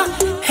chorar,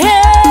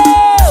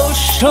 eu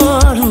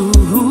choro.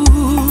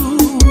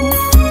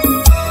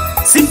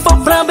 Se for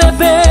pra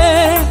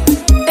beber,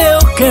 eu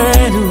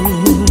quero.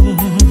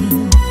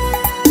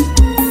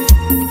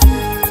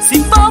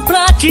 Se for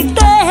pra te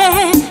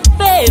ter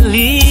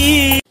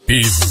feliz.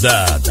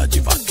 Pisada de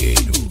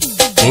vaqueiro,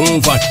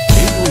 o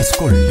vaqueiro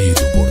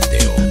escolhido por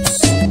Deus.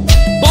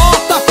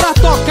 Bota pra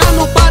tocar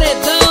no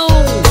paredão,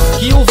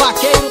 que o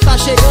vaqueiro tá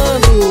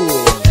chegando.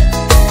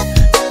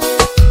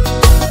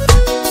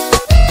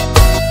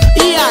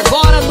 E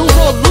agora no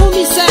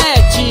volume 7.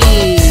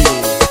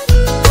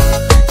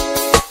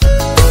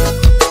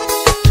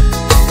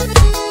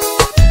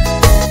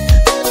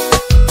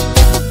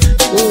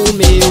 O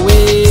meu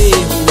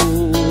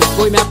erro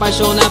foi me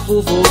apaixonar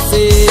por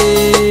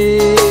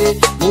você.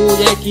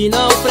 Mulher que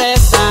não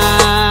presta,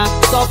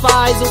 só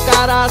faz o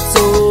cara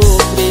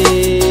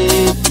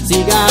sofrer.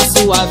 Siga a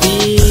sua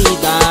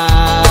vida,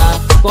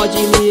 pode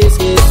me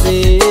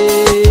esquecer.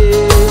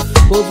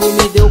 O povo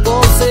me deu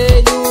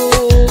conselho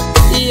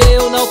e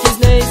eu não quis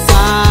nem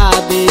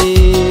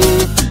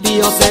saber.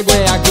 Pior cego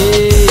é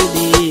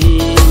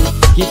aquele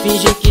que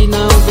finge que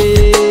não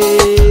vê.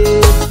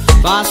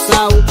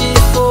 Faça o que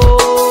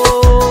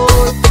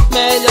for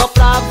melhor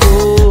pra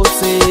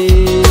você.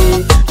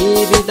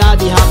 Que vida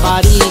de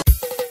rapariga.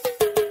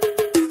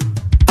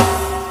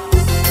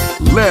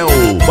 Léo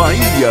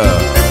Bahia,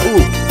 o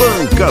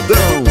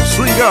pancadão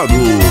swingado.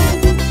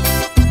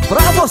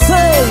 Pra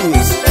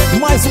vocês,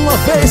 mais uma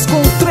vez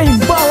com o trem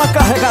bala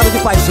carregado de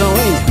paixão,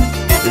 hein?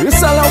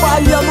 Isso é Léo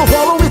Bahia no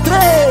volume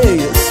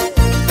 3.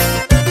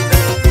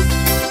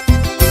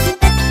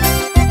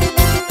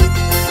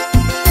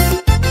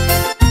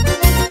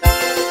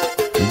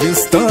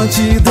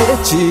 Distante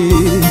de ti,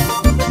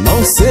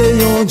 não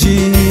sei onde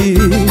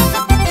ir,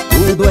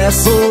 tudo é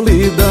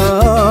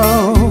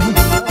solidão.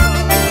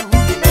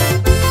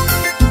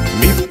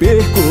 Me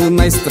perco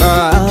na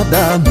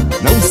estrada,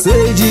 não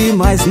sei de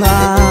mais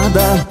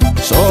nada,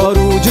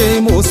 choro de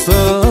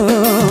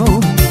emoção.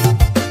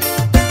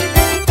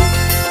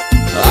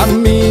 A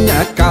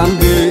minha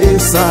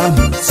cabeça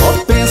só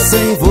pensa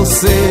em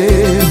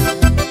você,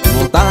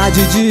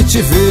 vontade de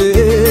te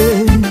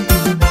ver.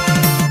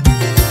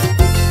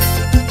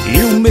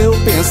 E o meu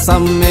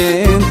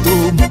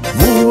pensamento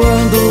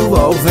voando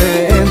ao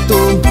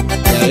vento.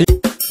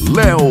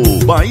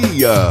 Léo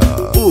Bahia,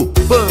 o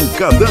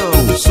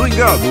pancadão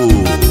swingado.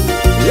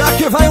 E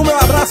aqui vai o meu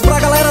abraço pra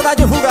galera da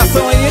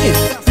divulgação aí, hein?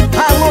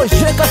 Alô,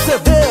 Jeca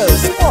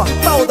CDs,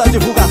 portal da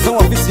divulgação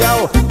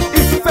oficial e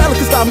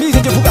Félix da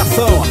mídia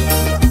divulgação.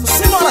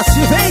 Simbora,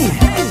 se vem!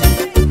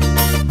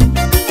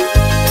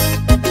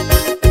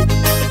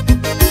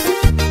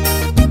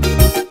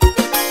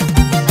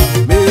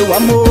 Meu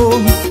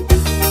amor,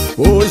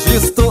 hoje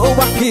estou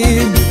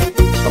aqui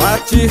pra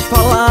te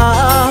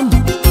falar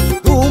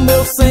do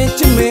meu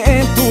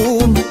sentimento.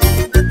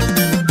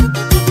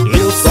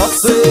 Eu só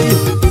sei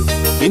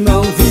que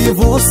não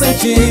vivo sem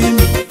ti.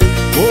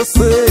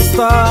 Você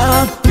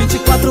está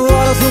 24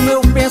 horas no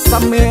meu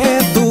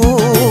pensamento.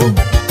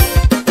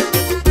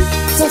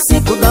 São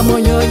 5 da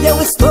manhã e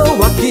eu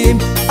estou aqui,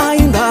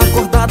 ainda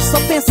acordado, só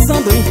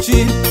pensando em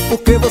ti.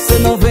 Porque você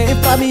não vem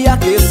pra me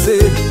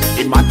aquecer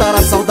e matar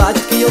a saudade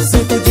que eu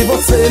sinto de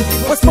você.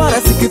 Pois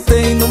parece que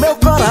tem no meu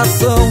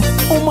coração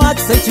um mar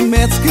de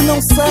sentimentos que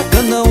não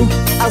seca não.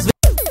 Às vezes